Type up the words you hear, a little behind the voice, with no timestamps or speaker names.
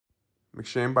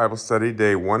McShane Bible Study,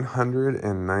 day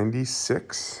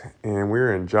 196, and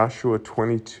we're in Joshua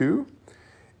 22.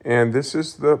 And this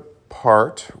is the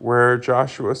part where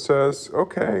Joshua says,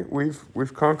 okay,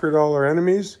 we've conquered all our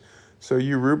enemies, so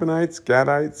you Reubenites,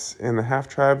 Gadites, and the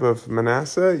half-tribe of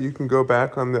Manasseh, you can go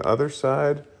back on the other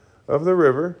side of the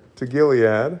river to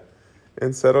Gilead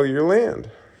and settle your land,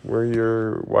 where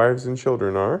your wives and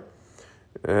children are.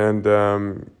 And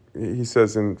he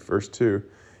says in verse 2,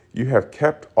 you have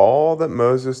kept all that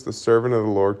Moses, the servant of the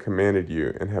Lord, commanded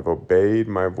you, and have obeyed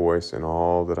my voice in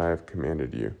all that I have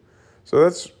commanded you. So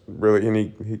that's really, and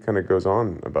he kind of goes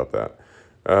on about that.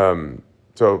 They've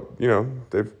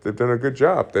done a good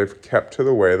job. They've kept to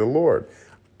the way of the Lord.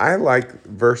 I like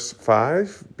verse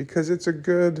 5 because it's a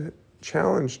good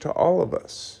challenge to all of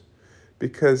us,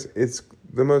 because it's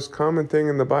the most common thing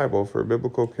in the Bible for a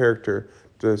biblical character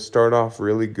to start off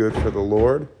really good for the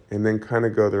Lord and then kind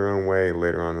of go their own way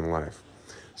later on in life.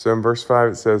 So in verse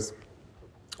 5 it says,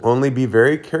 only be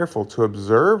very careful to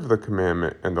observe the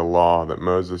commandment and the law that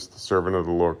Moses, the servant of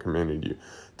the Lord, commanded you,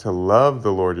 to love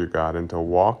the Lord your God and to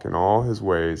walk in all his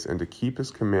ways and to keep his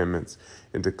commandments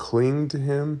and to cling to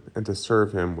him and to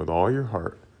serve him with all your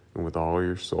heart and with all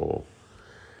your soul.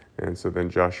 And so then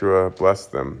Joshua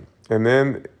blessed them. And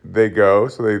then they go,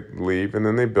 so they leave, and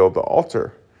then they build the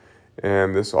altar.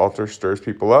 And this altar stirs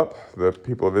people up. The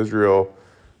people of Israel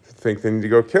think they need to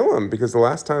go kill him, because the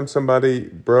last time somebody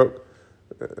broke,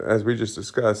 as we just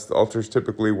discussed, the altars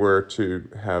typically were to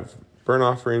have burnt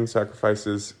offerings,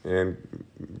 sacrifices, and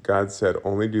God said,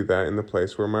 only do that in the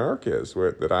place where my ark is,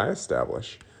 that I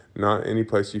establish, not any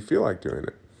place you feel like doing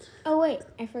it. Oh, wait,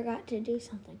 I forgot to do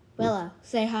something. Willow,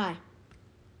 say hi.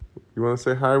 You want to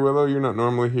say hi, Willow? You're not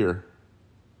normally here.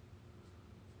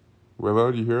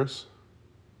 Willow, do you hear us?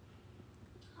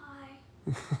 Hi.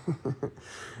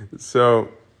 So,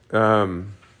 let's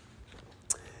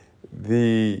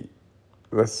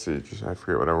see, I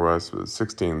forget what it was, but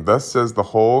 16. Thus says the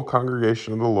whole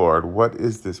congregation of the Lord, what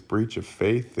is this breach of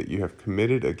faith that you have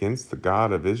committed against the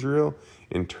God of Israel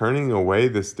in turning away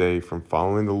this day from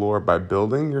following the Lord by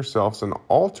building yourselves an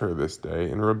altar this day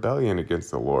in rebellion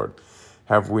against the Lord?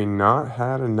 Have we not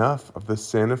had enough of the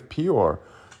sin of Peor,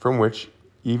 from which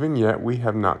even yet we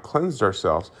have not cleansed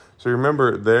ourselves? So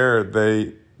remember there,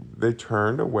 they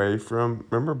turned away from,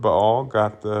 remember Baal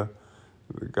got the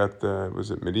was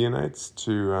it Midianites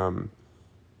to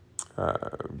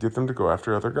get them to go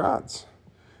after other gods.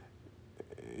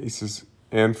 He says,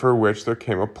 and for which there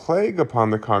came a plague upon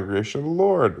the congregation of the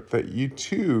Lord, that you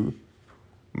too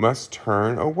must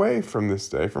turn away from this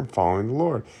day from following the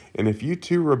Lord. And if you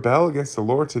too rebel against the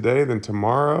Lord today, then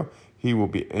tomorrow he will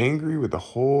be angry with the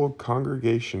whole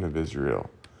congregation of Israel.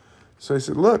 So he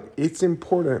said, look, it's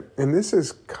important, and this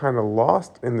is kind of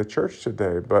lost in the church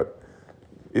today, but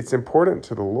it's important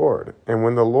to the Lord. And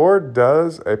when the Lord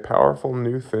does a powerful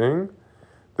new thing,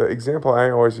 the example I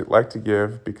always like to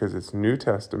give, because it's New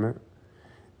Testament,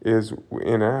 is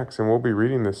in Acts, and we'll be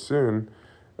reading this soon.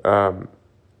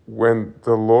 When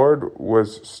the Lord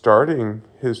was starting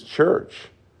his church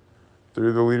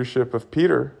through the leadership of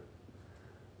Peter,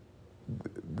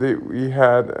 we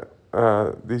had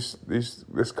this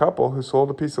couple who sold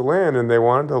a piece of land, and they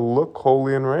wanted to look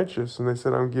holy and righteous, and they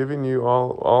said, I'm giving you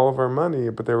all of our money,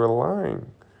 but they were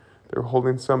lying. They were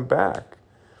holding some back.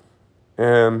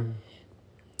 And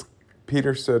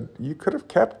Peter said, you could have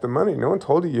kept the money. No one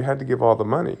told you had to give all the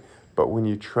money. But when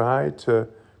you try to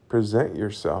present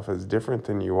yourself as different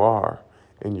than you are,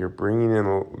 and you're bringing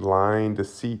in lying,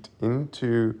 deceit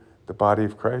into the body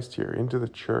of Christ here, into the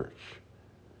church,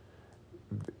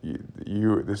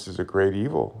 this is a great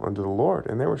evil unto the Lord.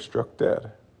 And they were struck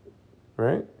dead,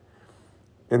 right?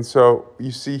 And so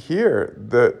you see here,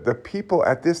 the people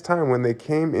at this time, when they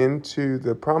came into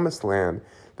the promised land,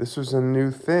 this was a new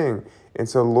thing. And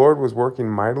so the Lord was working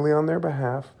mightily on their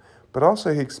behalf, but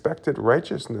also he expected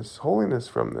righteousness, holiness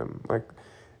from them.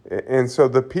 And so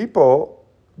the people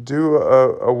do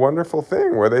a wonderful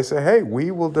thing where they say, hey, we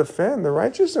will defend the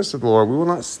righteousness of the Lord. We will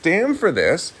not stand for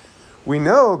this. We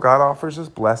know God offers us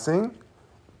blessing,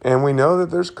 and we know that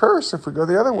there's curse if we go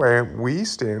the other way. We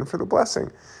stand for the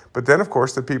blessing. But then, of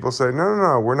course, the people say,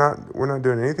 no, we're not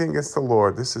doing anything against the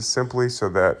Lord. This is simply so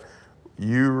that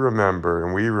you remember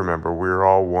and we remember we're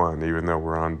all one, even though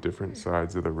we're on different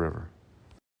sides of the river.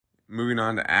 Moving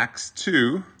on to Acts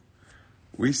 2,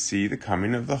 we see the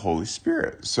coming of the Holy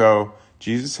Spirit. So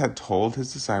Jesus had told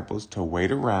his disciples to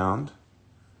wait around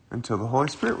until the Holy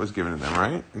Spirit was given to them,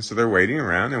 right? And so they're waiting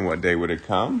around, and what day would it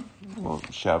come? Well,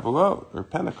 Shavuot, or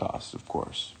Pentecost, of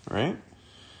course, right?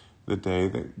 The day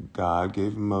that God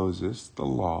gave Moses the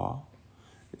law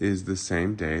is the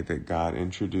same day that God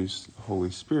introduced the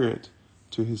Holy Spirit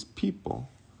to his people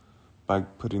by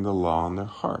putting the law in their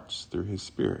hearts through his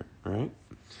Spirit, right?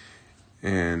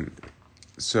 And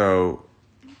so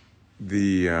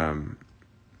the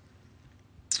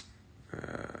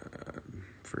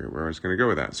forget where I was going to go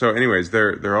with that. So anyways,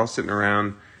 they're all sitting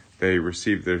around. They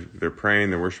receive, they're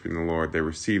praying, they're worshiping the Lord. They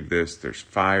receive this. There's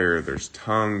fire, there's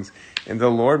tongues. And the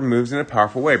Lord moves in a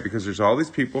powerful way because there's all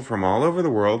these people from all over the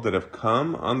world that have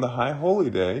come on the high holy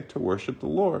day to worship the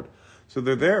Lord. So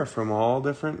they're there from all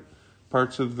different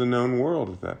parts of the known world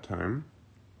at that time.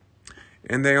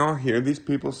 And they all hear these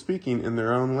people speaking in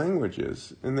their own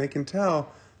languages. And they can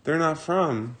tell they're not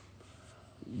from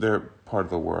their part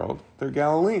of the world. They're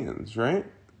Galileans, right?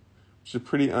 Which is a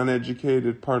pretty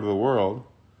uneducated part of the world.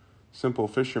 Simple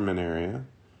fisherman area.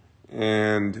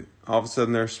 And all of a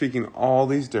sudden they're speaking all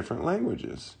these different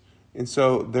languages. And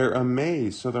so they're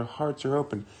amazed. So their hearts are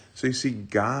open. So you see,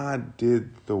 God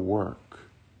did the work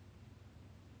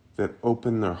that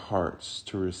opened their hearts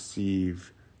to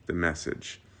receive the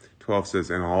message. 12 says,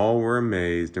 and all were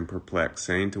amazed and perplexed,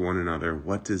 saying to one another,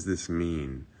 what does this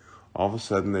mean? All of a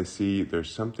sudden they see there's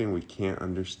something we can't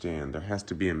understand. There has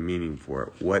to be a meaning for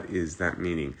it. What is that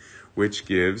meaning? Which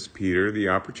gives Peter the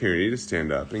opportunity to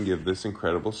stand up and give this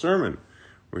incredible sermon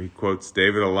where he quotes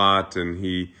David a lot, and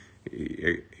he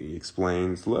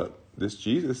explains, look, this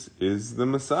Jesus is the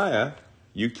Messiah.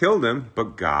 You killed him,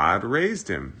 but God raised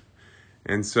him.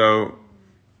 And so,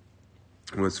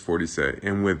 what's 40 say?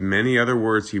 And with many other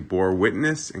words he bore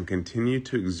witness and continued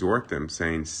to exhort them,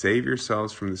 saying, save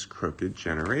yourselves from this crooked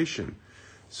generation.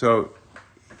 So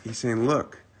he's saying,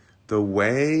 look, the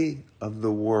way of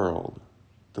the world,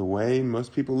 the way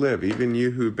most people live, even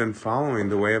you who've been following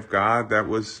the way of God that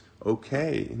was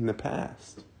okay in the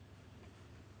past,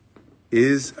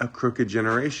 is a crooked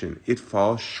generation. It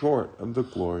falls short of the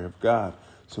glory of God.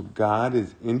 So God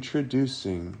is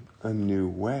introducing a new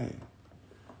way.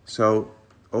 So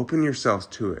open yourselves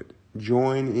to it.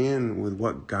 Join in with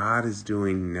what God is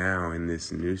doing now in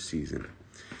this new season.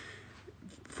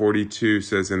 42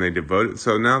 says, and they devoted.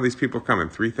 So now these people are coming.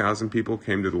 3,000 people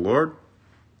came to the Lord.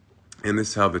 And this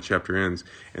is how the chapter ends.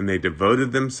 And they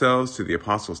devoted themselves to the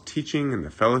apostles' teaching and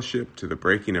the fellowship, to the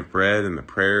breaking of bread and the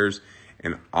prayers.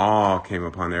 And awe came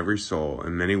upon every soul,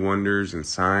 and many wonders and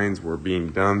signs were being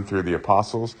done through the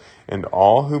apostles. And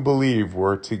all who believed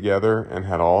were together and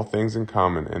had all things in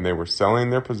common. And they were selling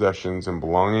their possessions and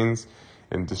belongings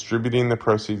and distributing the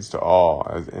proceeds to all,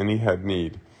 as any had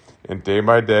need. And day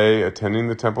by day, attending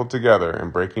the temple together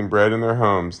and breaking bread in their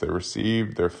homes, they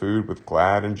received their food with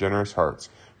glad and generous hearts,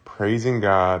 praising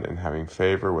God and having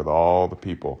favor with all the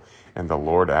people. And the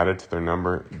Lord added to their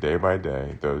number day by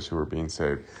day those who were being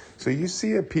saved. So you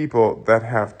see a people that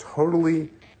have totally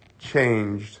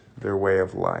changed their way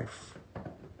of life.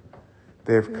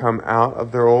 They've come out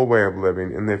of their old way of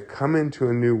living, and they've come into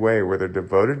a new way where they're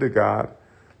devoted to God,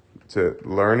 to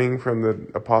learning from the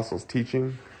apostles'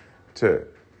 teaching, to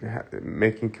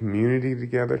making community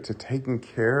together, to taking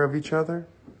care of each other.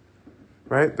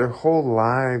 Right? Their whole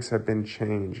lives have been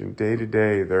changed, and day to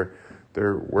day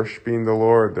they're worshiping the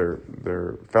Lord,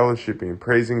 they're fellowshipping,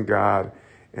 praising God,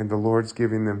 and the Lord's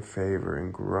giving them favor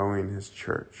and growing his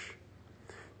church.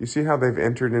 You see how they've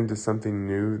entered into something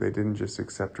new? They didn't just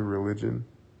accept a religion.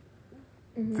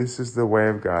 Mm-hmm. This is the way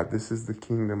of God. This is the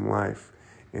kingdom life.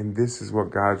 And this is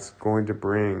what God's going to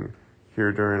bring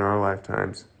here during our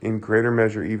lifetimes, in greater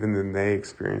measure even than they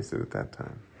experienced it at that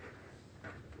time.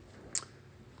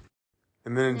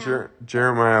 And then in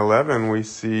Jeremiah 11, we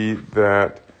see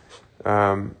that,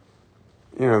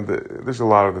 there's a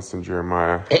lot of this in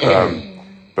Jeremiah.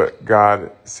 But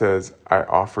God says, I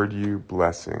offered you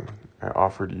blessing. I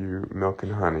offered you milk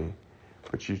and honey,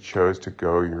 but you chose to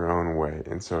go your own way.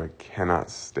 And so I cannot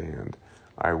stand.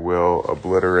 I will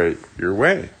obliterate your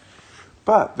way.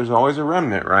 But there's always a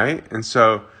remnant, right? And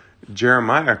so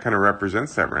Jeremiah kind of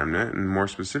represents that remnant. And more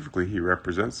specifically, he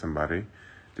represents somebody.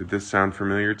 Did this sound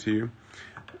familiar to you?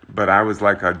 But I was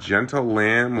like a gentle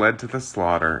lamb led to the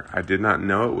slaughter. I did not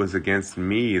know it was against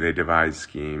me they devised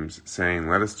schemes, saying,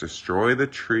 let us destroy the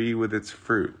tree with its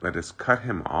fruit. Let us cut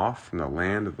him off from the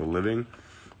land of the living,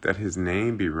 that his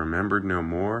name be remembered no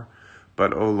more.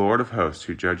 But, O Lord of hosts,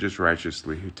 who judges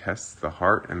righteously, who tests the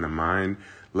heart and the mind,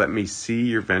 let me see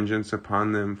your vengeance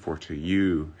upon them, for to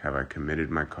you have I committed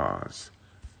my cause.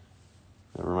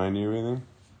 That remind you of anything?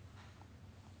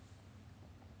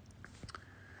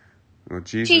 Well,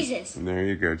 Jesus. There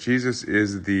you go. Jesus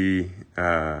is the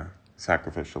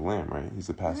sacrificial lamb, right? He's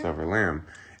the Passover lamb.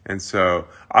 And so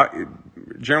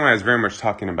Jeremiah is very much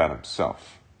talking about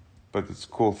himself. But the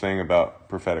cool thing about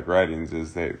prophetic writings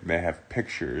is they have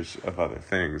pictures of other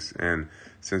things. And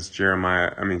since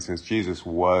Jesus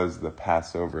was the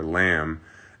Passover lamb,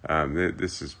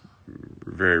 this is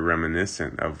very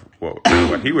reminiscent of what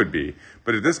he would be.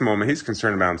 But at this moment, he's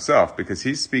concerned about himself because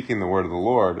he's speaking the word of the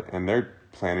Lord, and they're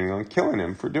planning on killing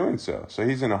him for doing so. So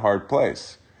he's in a hard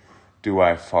place. Do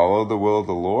I follow the will of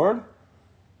the Lord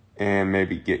and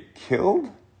maybe get killed?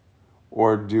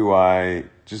 Or do I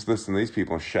just listen to these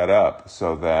people and shut up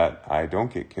so that I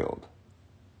don't get killed?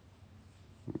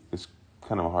 It's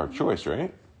kind of a hard choice,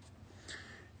 right?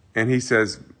 And he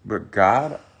says, but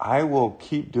God, I will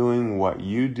keep doing what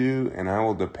you do, and I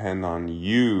will depend on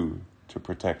you to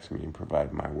protect me and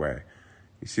provide my way.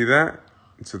 You see that?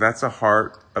 And so that's the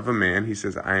heart of a man. He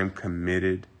says, I am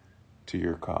committed to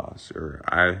your cause,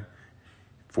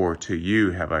 for to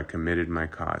you have I committed my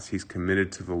cause. He's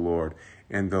committed to the Lord.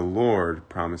 And the Lord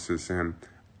promises him,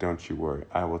 don't you worry,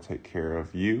 I will take care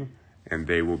of you, and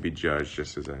they will be judged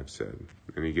just as I have said.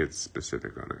 And he gets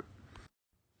specific on it.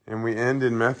 And we end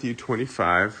in Matthew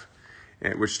 25,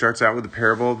 which starts out with the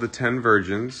parable of the 10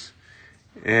 virgins.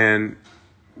 And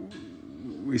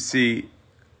we see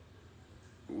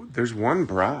there's one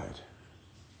bride.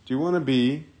 Do you want to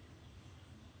be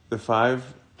the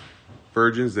 5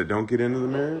 virgins that don't get into the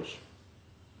marriage?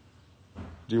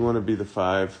 Do you want to be the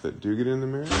 5 that do get in the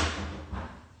marriage?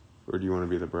 Or do you want to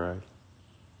be the bride?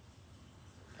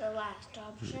 The last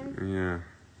option. Yeah.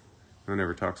 No one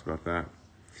ever talks about that.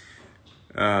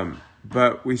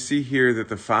 But we see here that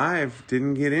the 5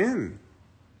 didn't get in.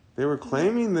 They were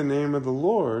claiming the name of the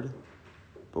Lord,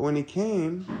 but when he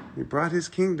came, he brought his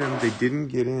kingdom, they didn't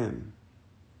get in.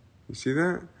 You see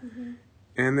that? Mm-hmm.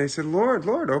 And they said, Lord,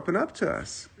 Lord, open up to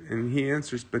us. And he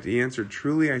answered,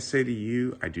 truly I say to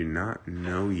you, I do not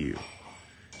know you.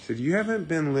 He said, you haven't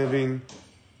been living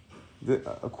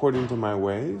according to my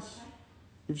ways.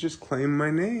 You've just claimed my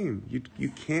name. You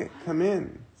can't come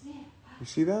in. You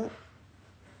see that?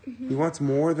 Mm-hmm. He wants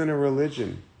more than a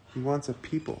religion. He wants a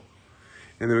people.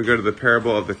 And then we go to the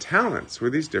parable of the talents, where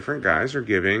these different guys are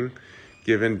given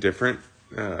different,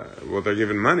 they're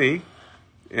given money,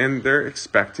 and they're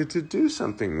expected to do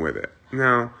something with it.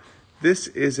 Now, this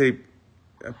is a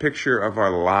picture of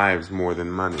our lives more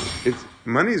than money.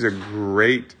 Money is a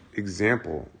great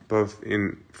example, both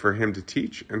for him to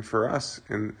teach and for us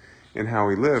in how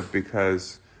we live,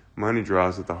 because money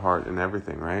draws at the heart and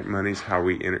everything, right? Money's how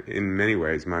in many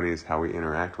ways, money is how we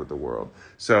interact with the world.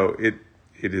 So it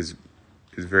is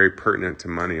very pertinent to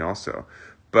money also.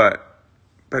 But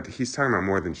he's talking about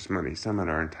more than just money. He's talking about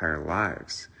our entire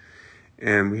lives.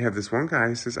 And we have this one guy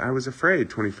who says, I was afraid,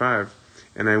 25,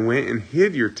 and I went and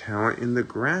hid your talent in the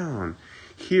ground.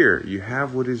 Here, you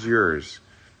have what is yours.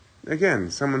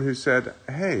 Again, someone who said,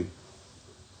 hey,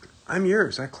 I'm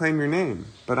yours. I claim your name,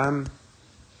 but I'm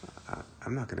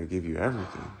not going to give you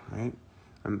everything, right?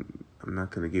 I'm not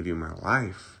going to give you my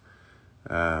life.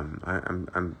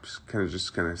 I'm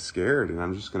just kind of scared, and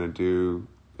I'm just going to do,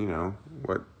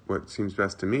 what seems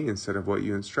best to me instead of what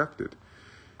you instructed.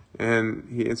 And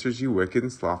he answers, you wicked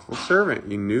and slothful servant.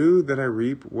 You knew that I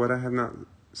reap what I have not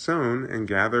sown and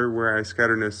gather where I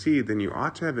scatter no seed. Then you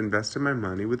ought to have invested my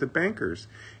money with the bankers.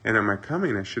 And at my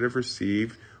coming, I should have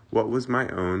received what was my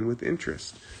own with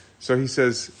interest. So he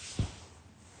says,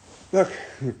 look,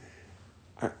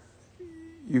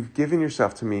 you've given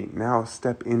yourself to me. Now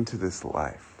step into this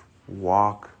life.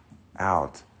 Walk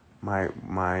out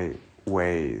my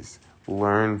ways.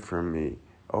 Learn from me.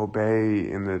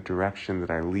 Obey in the direction that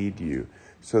I lead you,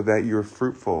 so that you're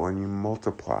fruitful and you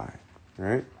multiply,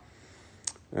 right?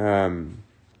 And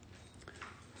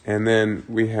then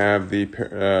we have he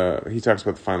talks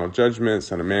about the final judgment,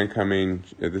 Son of Man coming.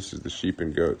 This is the sheep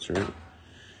and goats, right?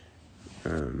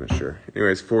 I'm not sure.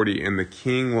 Anyways, 40, and the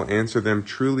king will answer them,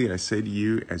 truly I say to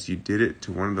you, as you did it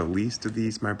to one of the least of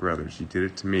these, my brothers, you did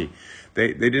it to me.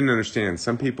 They didn't understand.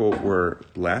 Some people were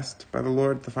blessed by the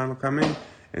Lord at the final coming,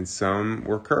 and some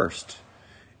were cursed.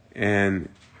 And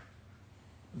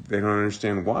they don't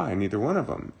understand why, neither one of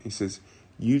them. He says,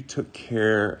 you took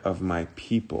care of my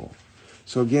people.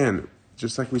 So again,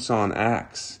 just like we saw in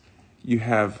Acts, you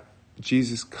have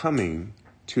Jesus coming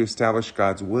to establish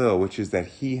God's will, which is that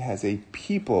he has a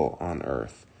people on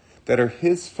earth that are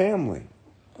his family,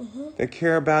 that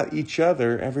care about each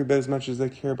other every bit as much as they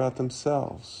care about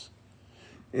themselves.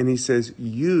 And he says,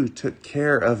 you took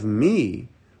care of me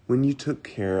when you took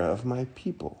care of my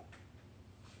people.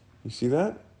 You see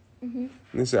that? Mm-hmm.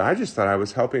 And they say, I just thought I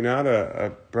was helping out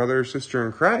a brother or sister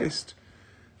in Christ,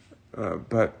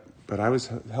 but I was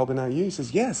helping out you. He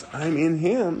says, yes, I'm in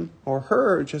him or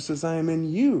her just as I am in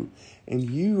you, and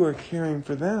you are caring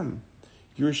for them.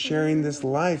 You're sharing this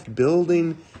life,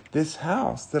 building this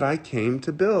house that I came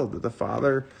to build, that the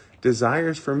Father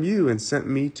desires from you and sent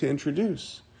me to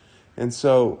introduce. And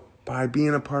so by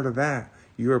being a part of that,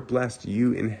 you are blessed.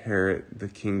 You inherit the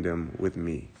kingdom with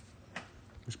me.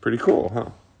 It's pretty cool,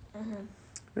 huh?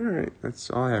 All right,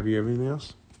 that's all I have. You have anything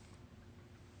else?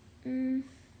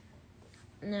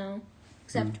 No.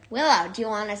 Except, Willow, do you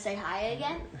want to say hi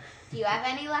again? Do you have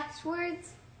any last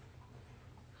words?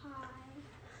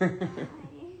 Hi.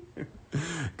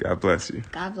 God bless you.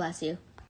 God bless you.